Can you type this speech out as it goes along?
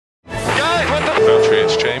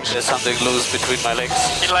James. There's something loose between my legs.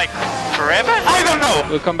 Like, forever? I don't know.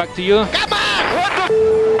 We'll come back to you. Come on! What the f***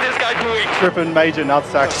 is this guy doing? Tripping major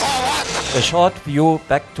nutsack. Oh, what? A short view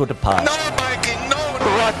back to the past. No, Mikey, no.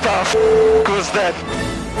 What the f*** was that?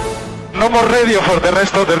 No more radio for the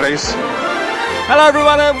rest of the race. Hello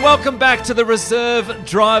everyone and welcome back to the Reserve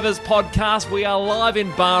Drivers Podcast. We are live in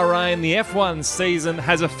Bahrain. The F1 season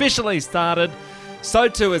has officially started. So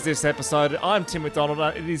too is this episode. I'm Tim McDonald.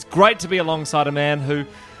 It is great to be alongside a man who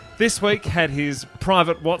this week had his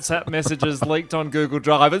private WhatsApp messages leaked on Google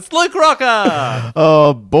Drive. It's Luke Rocker!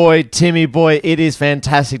 Oh boy, Timmy boy, it is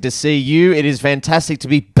fantastic to see you. It is fantastic to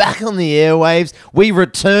be back on the airwaves. We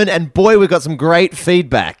return and boy, we got some great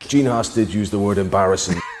feedback. Gene Haas did use the word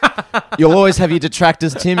embarrassing. You'll always have your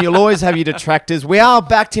detractors, Tim. You'll always have your detractors. We are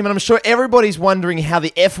back, Tim, and I'm sure everybody's wondering how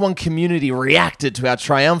the F1 community reacted to our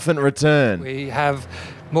triumphant return. We have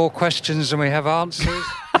more questions than we have answers.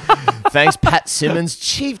 Thanks, Pat Simmons,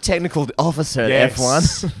 Chief Technical Officer at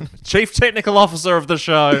F1. Chief Technical Officer of the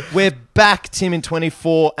show. We're back, Tim, in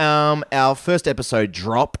 24. Our first episode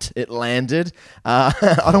dropped. It landed. I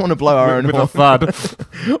don't want to blow our own with horn. a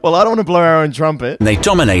thud. Well, I don't want to blow our own trumpet. They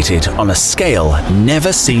dominated on a scale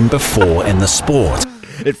never seen before in the sport.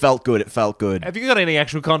 It felt good. It felt good. Have you got any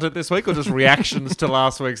actual content this week or just reactions to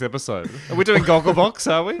last week's episode? Are we doing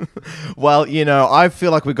Gogglebox, are we? Well, you know, I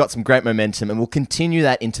feel like we've got some great momentum and we'll continue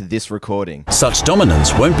that into this recording. Such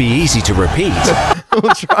dominance won't be easy to repeat.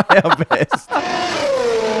 We'll try our best.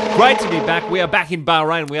 Great to be back. We are back in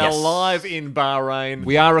Bahrain. We are Yes. live in Bahrain.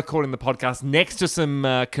 We are recording the podcast next to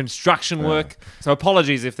some construction work. So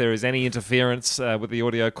apologies if there is any interference with the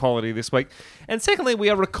audio quality this week. And secondly, we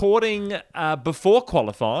are recording before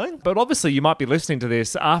qualifying. But obviously you might be listening to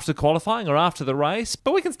this after qualifying or after the race.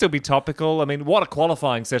 But we can still be topical. I mean, what a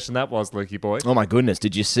qualifying session that was, Lukey boy. Oh my goodness,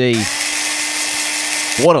 did you see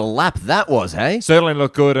what a lap that was, hey? Certainly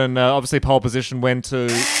looked good. And obviously pole position went to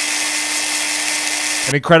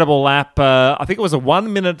an incredible lap. I think it was a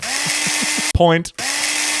 1 minute point.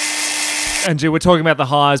 And we're talking about the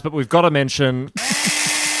highs, but we've got to mention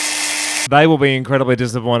they will be incredibly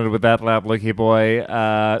disappointed with that lap, Lukey boy.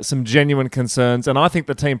 Some genuine concerns. And I think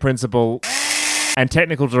the team principal and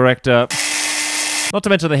technical director, not to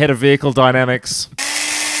mention the head of vehicle dynamics,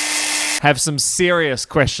 have some serious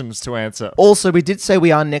questions to answer. Also, we did say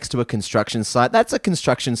we are next to a construction site. That's a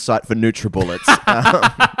construction site for NutriBullets.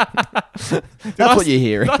 That's what you're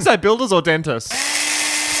hearing. Did I say builders or dentists?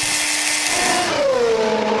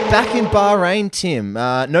 Back in Bahrain, Tim.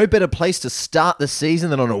 No better place to start the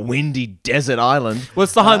season than on a windy desert island. Well,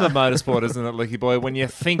 it's the home of motorsport, isn't it, Lukey boy? When you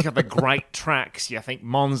think of the great tracks, you think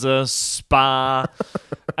Monza, Spa,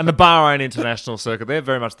 and the Bahrain International Circuit. They're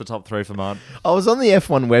very much the top three for mine. I was on the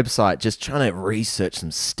F1 website just trying to research some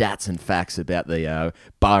stats and facts about the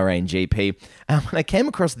Bahrain GP. And I came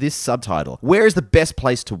across this subtitle. Where is the best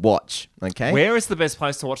place to watch? Okay. Where is the best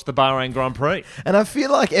place to watch the Bahrain Grand Prix? And I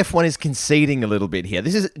feel like F1 is conceding a little bit here.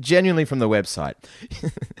 This is genuinely from the website.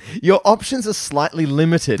 Your options are slightly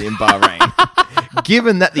limited in Bahrain,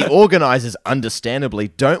 given that the organisers, understandably,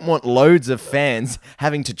 don't want loads of fans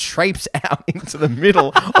having to traipse out into the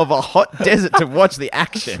middle of a hot desert to watch the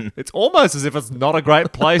action. It's almost as if it's not a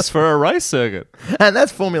great place for a race circuit. And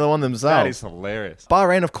that's Formula One themselves. That is hilarious.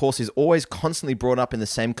 Bahrain, of course, is always constantly brought up in the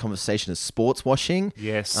same conversation as sports washing.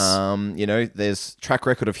 Yes. You know, there's track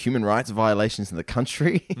record of human rights violations in the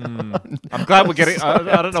country. I'm glad we're getting...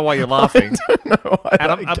 I don't know why you're laughing.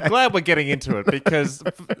 I'm glad we're getting into it because,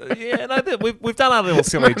 we've done our little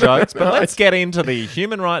silly jokes, but let's get into the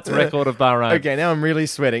human rights record of Bahrain. Okay, now I'm really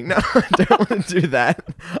sweating. No, I don't want to do that.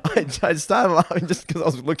 I started laughing just because I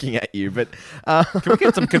was looking at you, but... Can we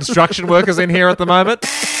get some construction workers in here at the moment?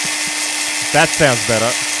 That sounds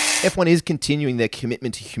better. F1 is continuing their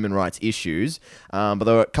commitment to human rights issues, but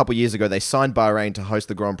though a couple of years ago they signed Bahrain to host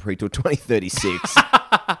the Grand Prix till 2036.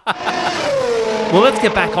 Well, let's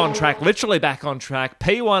get back on track, literally back on track.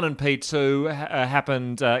 P1 and P2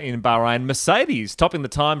 happened in Bahrain. Mercedes topping the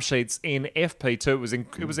timesheets in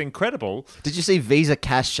FP2. It was incredible. Did you see Visa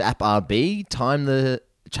Cash App RB time the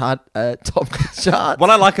top chart? What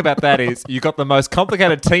I like about that is you got the most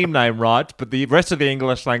complicated team name right, but the rest of the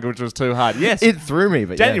English language was too hard. Yes. It threw me,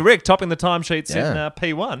 but Danny Rick topping the timesheets in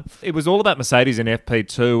P1. It was all about Mercedes in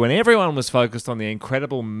FP2, and everyone was focused on the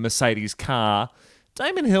incredible Mercedes car.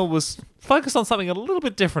 Damon Hill was focused on something a little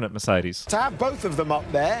bit different at Mercedes. To have both of them up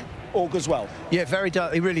there all goes well. Yeah,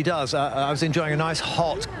 it really does. I was enjoying a nice,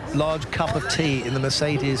 hot, large cup of tea in the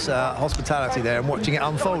Mercedes hospitality there and watching it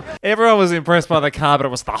unfold. Everyone was impressed by the car, but it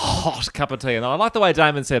was the hot cup of tea. And I like the way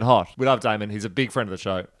Damon said hot. We love Damon. He's a big friend of the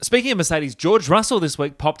show. Speaking of Mercedes, George Russell this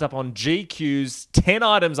week popped up on GQ's 10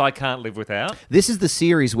 items I can't live without. This is the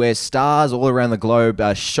series where stars all around the globe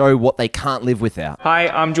show what they can't live without. Hi,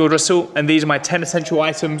 I'm George Russell, and these are my 10 essential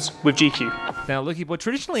items with GQ. Now, Lukey boy,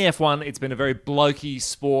 traditionally F1, it's been a very blokey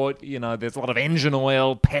sport. You know, there's a lot of engine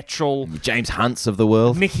oil, petrol. James Hunts of the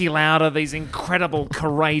world. Nicky Lauda, these incredible,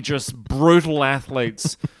 courageous, brutal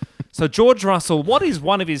athletes. So, George Russell, what is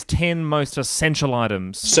one of his 10 most essential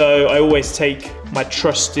items? So, I always take my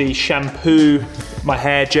trusty shampoo, my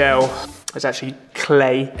hair gel. It's actually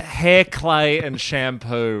clay. Hair clay and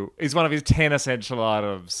shampoo is one of his 10 essential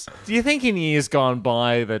items. Do you think in years gone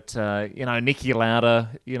by that, Nicky Lauda,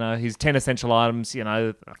 his 10 essential items,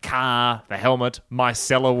 the car, the helmet,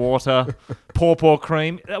 micellar water, paw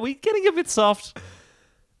cream, are we getting a bit soft?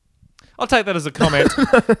 I'll take that as a comment.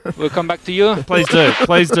 We'll come back to you. Please do.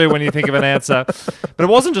 Please do when you think of an answer. But it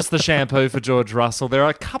wasn't just the shampoo for George Russell. There are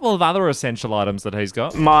a couple of other essential items that he's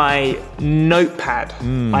got. My notepad.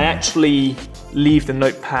 I actually leave the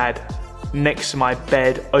notepad next to my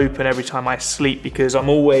bed open every time I sleep because I'm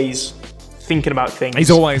always thinking about things.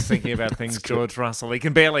 He's always thinking about things, George Russell. He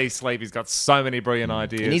can barely sleep. He's got so many brilliant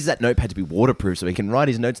ideas. He needs that notepad to be waterproof so he can write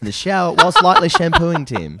his notes in the shower whilst lightly shampooing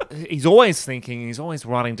Tim. He's always thinking. He's always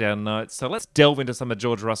writing down notes. So let's delve into some of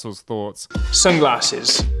George Russell's thoughts.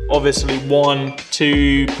 Sunglasses. Obviously, one,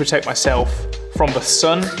 to protect myself from the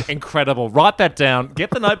sun. Incredible. Write that down. Get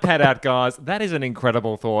the notepad out, guys. That is an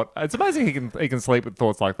incredible thought. It's amazing he can sleep with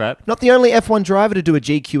thoughts like that. Not the only F1 driver to do a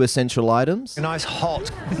GQ essential items. A nice,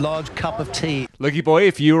 hot, large cup of tea. Lukey boy,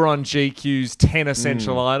 if you were on GQ's 10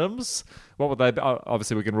 essential items, what would they be?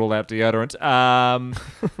 Obviously, we can rule out deodorant.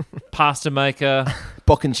 Pasta maker.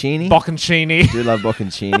 Bocconcini. Bocconcini. Do love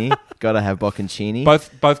bocconcini. Gotta have bocconcini.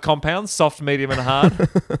 Both compounds, soft, medium, and hard.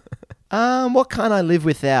 What can't I live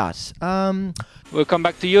without? We'll come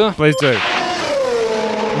back to you. Please do.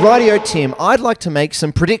 Rightio, Tim, I'd like to make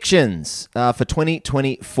some predictions for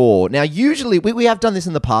 2024. Now, usually, we have done this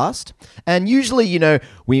in the past, and usually,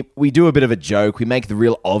 we do a bit of a joke, we make the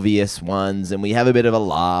real obvious ones, and we have a bit of a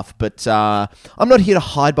laugh, but I'm not here to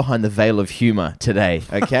hide behind the veil of humour today,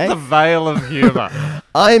 okay? The veil of humour.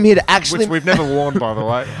 I am here to actually... Which we've never worn, by the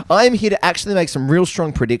way. I am here to actually make some real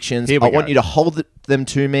strong predictions. I want you to hold them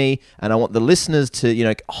to me, and I want the listeners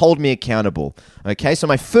to, hold me accountable. Okay, so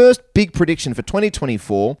my first big prediction for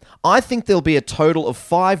 2024, I think there'll be a total of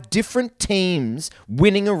 5 different teams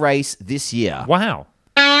winning a race this year. Wow.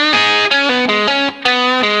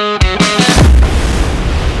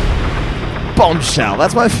 Bombshell.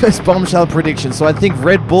 That's my first bombshell prediction. So I think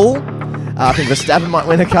Red Bull, I think Verstappen might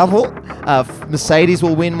win a couple. Mercedes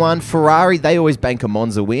will win one. Ferrari, they always bank a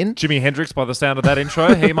Monza win. Jimi Hendrix, by the sound of that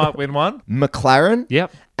intro, he might win one. McLaren.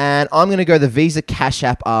 Yep. And I'm going to go the Visa Cash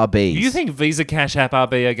App RBs. You think Visa Cash App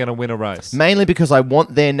RB are going to win a race? Mainly because I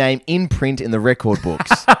want their name in print in the record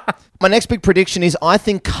books. My next big prediction is I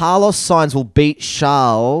think Carlos Sainz will beat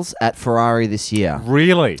Charles at Ferrari this year.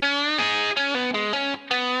 Really?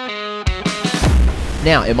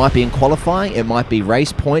 Now, it might be in qualifying, it might be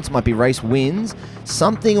race points, it might be race wins.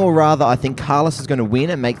 Something or rather, I think Carlos is going to win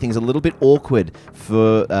and make things a little bit awkward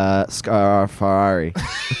for Ferrari.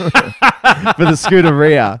 For the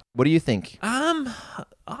Scuderia. What do you think?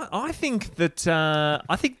 I think that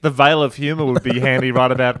I think the Veil of Humour would be handy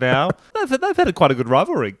right about now. They've had quite a good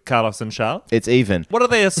rivalry, Carlos and Charles. It's even. What are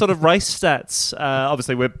their sort of race stats?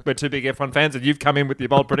 Obviously, we're two big F1 fans, and you've come in with your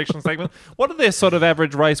bold prediction segment. What are their sort of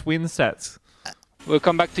average race win stats? We'll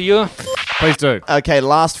come back to you. Please do. Okay,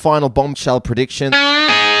 last final bombshell prediction. All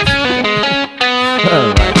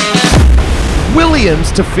right.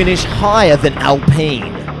 Williams to finish higher than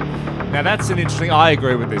Alpine. Now that's an interesting. I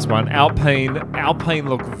agree with this one. Alpine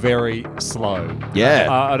look very slow. Yeah.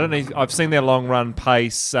 I don't know. I've seen their long run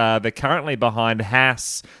pace. They're currently behind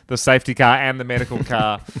Haas, the safety car, and the medical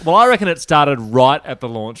car. Well, I reckon it started right at the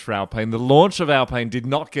launch for Alpine. The launch of Alpine did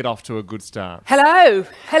not get off to a good start. Hello.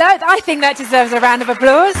 I think that deserves a round of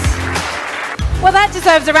applause. Well, that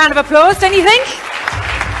deserves a round of applause, don't you think?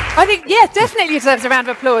 I think, yeah, definitely deserves a round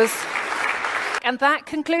of applause. And that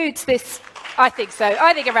concludes this. I think so.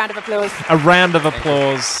 I think a round of applause. A round of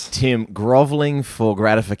applause. Tim, grovelling for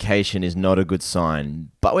gratification is not a good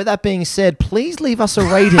sign. But with that being said, please leave us a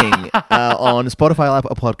rating on Spotify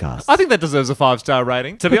or Podcast. I think that deserves a 5-star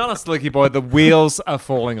rating. To be honest, Lukey boy, the wheels are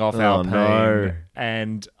falling off Alpine. No.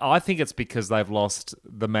 And I think it's because they've lost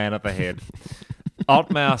the man at the head.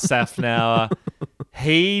 Otmar Safnauer.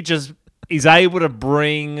 is able to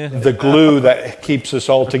bring... The glue that keeps us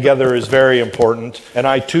all together is very important. And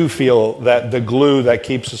I too feel that the glue that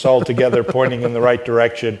keeps us all together pointing in the right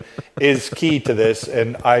direction is key to this.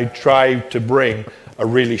 And I try to bring a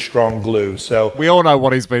really strong glue. So we all know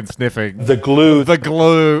what he's been sniffing. The glue. The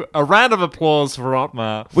glue. A round of applause for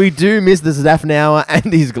Otmar. We do miss the Zafnauer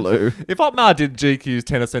and his glue. If Otmar did GQ's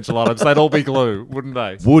 10 essential items, they'd all be glue, wouldn't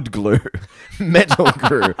they? Wood glue. Metal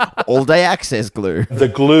glue. All-day access glue. The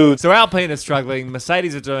glue. So Alpine is struggling.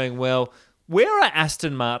 Mercedes are doing well. Where are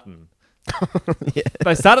Aston Martin? Yeah.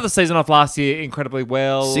 They started the season off last year incredibly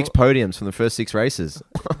well. 6 podiums from the first 6 races.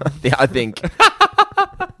 Yeah, I think.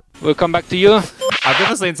 We'll come back to you. I've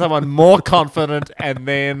never seen someone more confident and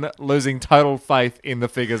then losing total faith in the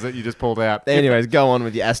figures that you just pulled out. Anyways, go on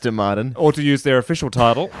with your Aston Martin. Or to use their official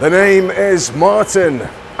title. The name is Martin.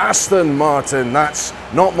 Aston Martin. That's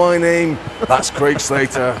not my name. That's Craig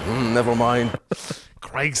Slater. Never mind.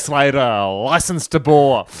 Craig Slater, licensed to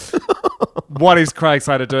bore. What is Craig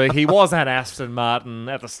Slater doing? He was at Aston Martin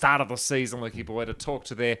at the start of the season, Lucky Boy, to talk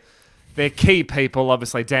to their key people,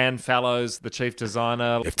 obviously Dan Fallows, the chief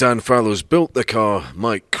designer. If Dan Fallows built the car,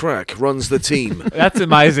 Mike Crack runs the team. That's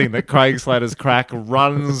amazing that Craig Slater's Crack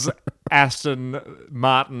runs Aston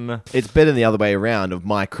Martin. It's better the other way around of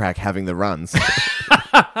Mike Crack having the runs.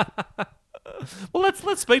 Well,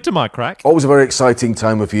 let's speak to Mike Crack. Always a very exciting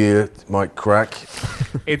time of year, Mike Crack.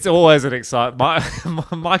 It's always an exciting...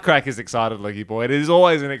 Mike Crack is excited, Lucky Boy. It is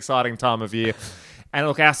always an exciting time of year. And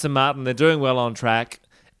look, Aston Martin, they're doing well on track.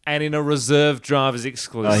 And in a reserve drivers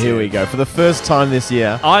exclusive. Oh, here we go. For the first time this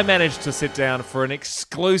year. I managed to sit down for an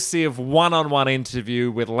exclusive one-on-one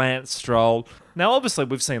interview with Lance Stroll. Now, obviously,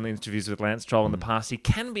 we've seen interviews with Lance Stroll in the past. He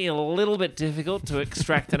can be a little bit difficult to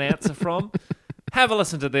extract an answer from. Have a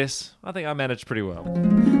listen to this. I think I managed pretty well.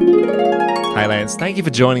 Hey, Lance. Thank you for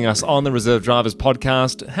joining us on the Reserve Drivers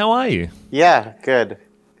podcast. How are you? Yeah, good.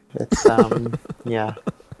 It's, yeah.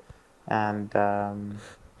 And,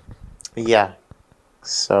 yeah.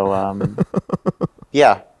 So,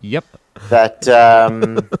 yeah. Yep. That,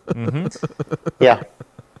 yeah.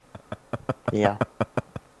 Yeah.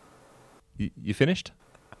 You finished?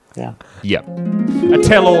 Yeah. Yep. A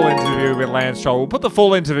tell-all interview with Lance Stroll. We'll put the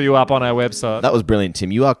full interview up on our website. That was brilliant,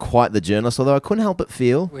 Tim. You are quite the journalist, although I couldn't help but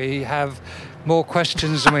feel... We have more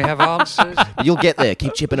questions than we have answers. You'll get there.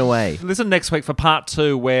 Keep chipping away. Listen next week for part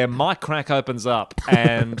 2 where Mike Crack opens up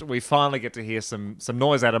and we finally get to hear some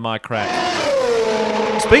noise out of Mike Crack.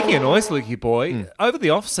 Speaking of noise, Lukey Boy, over the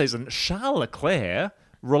off-season, Charles Leclerc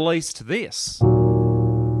released this.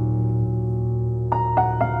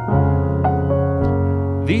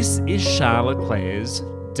 This is Charles Leclerc's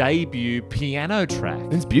debut piano track.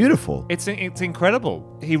 It's beautiful. It's incredible.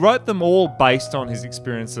 He wrote them all based on his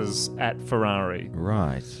experiences at Ferrari.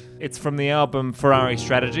 Right. It's from the album Ferrari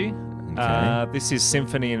Strategy. Okay. This is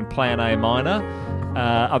Symphony in Plan A minor.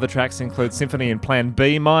 Other tracks include Symphony in Plan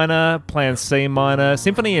B minor, Plan C minor.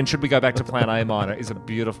 Symphony in Should We Go Back to Plan A minor is a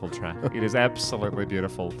beautiful track. It is absolutely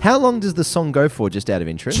beautiful. How long does the song go for, just out of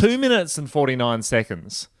interest? 2 minutes and 49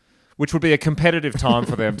 seconds. Which would be a competitive time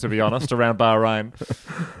for them, to be honest, around Bahrain.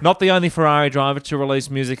 Not the only Ferrari driver to release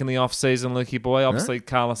music in the off-season, Lukey Boy. Obviously,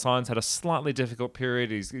 Carlos Sainz had a slightly difficult period.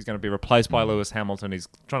 He's going to be replaced by Lewis Hamilton. He's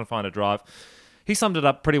trying to find a drive. He summed it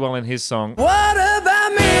up pretty well in his song. What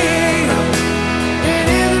about me?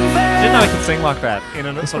 Didn't know he could sing like that in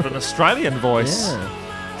a sort of an Australian voice. Yeah.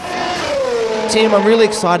 Tim, I'm really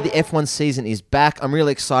excited the F1 season is back. I'm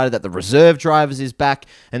really excited that the reserve drivers is back.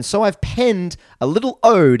 And so I've penned a little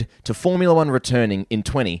ode to Formula One returning in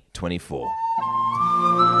 2024. Let's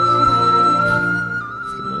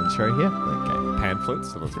get a little intro here. Okay. Pan flute,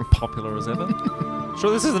 still as popular as ever.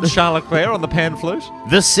 Sure this isn't Charles Leclerc on the pan flute?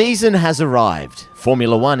 The season has arrived.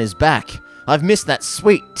 Formula One is back. I've missed that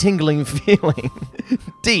sweet, tingling feeling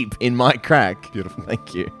deep in my crack. Beautiful.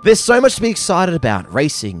 Thank you. There's so much to be excited about.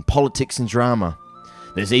 Racing, politics and drama.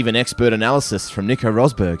 There's even expert analysis from Nico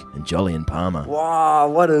Rosberg and Jolyon Palmer. Wow,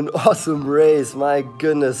 what an awesome race. My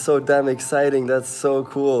goodness, so damn exciting. That's so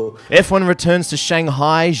cool. F1 returns to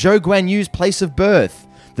Shanghai, Zhou Guanyu's place of birth.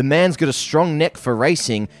 The man's got a strong neck for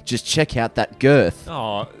racing. Just check out that girth.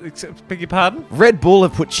 Oh, beg your pardon? Red Bull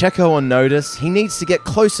have put Checo on notice. He needs to get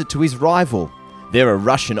closer to his rival. There are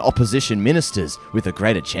Russian opposition ministers with a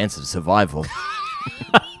greater chance of survival.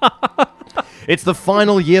 It's the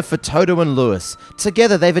final year for Toto and Lewis.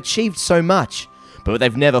 Together they've achieved so much, but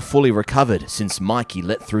they've never fully recovered since Mikey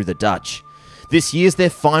let through the Dutch. This year's their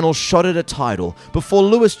final shot at a title before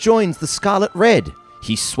Lewis joins the Scarlet Red.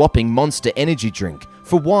 He's swapping Monster Energy drink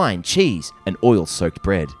for wine, cheese, and oil-soaked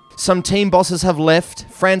bread. Some team bosses have left.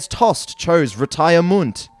 Franz Tost chose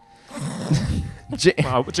retirement. Gee,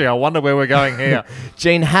 I wonder where we're going here.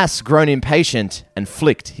 Gene has grown impatient and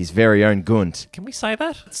flicked his very own gunt. Can we say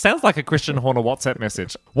that? It sounds like a Christian Horner WhatsApp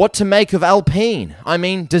message. What to make of Alpine? I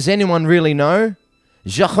mean, does anyone really know?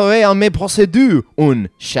 J'aurais aimé posséder un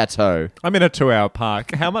chateau. I'm in a 2-hour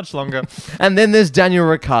park. How much longer? And then there's Daniel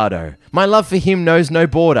Ricciardo. My love for him knows no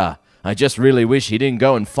border. I just really wish he didn't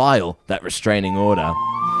go and file that restraining order.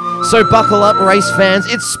 So buckle up, race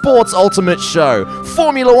fans. It's sport's ultimate show.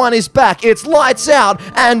 Formula One is back. It's lights out.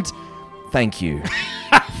 And thank you.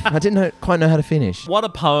 I didn't quite know how to finish. What a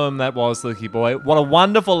poem that was, Lukey boy. What a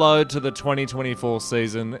wonderful ode to the 2024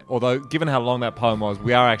 season. Although, given how long that poem was,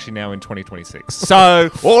 we are actually now in 2026. So,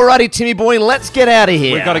 alrighty, Timmy boy, let's get out of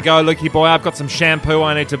here. We've got to go, Lukey boy. I've got some shampoo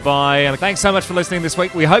I need to buy. And thanks so much for listening this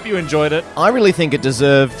week. We hope you enjoyed it. I really think it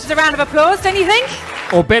deserved just a round of applause, don't you think?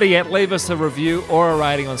 Or better yet, leave us a review or a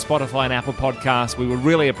rating on Spotify and Apple Podcasts. We would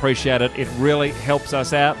really appreciate it. It really helps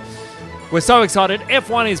us out. We're so excited.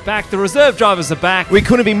 F1 is back. The reserve drivers are back. We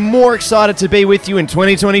couldn't be more excited to be with you in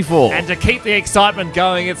 2024. And to keep the excitement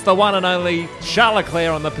going, it's the one and only Charles Leclerc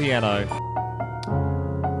on the piano.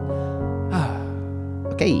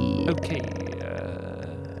 Okay.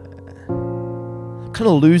 Kind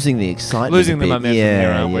of losing the excitement. Losing the momentum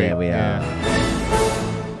here, aren't we? Yeah, we are.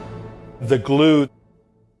 The glue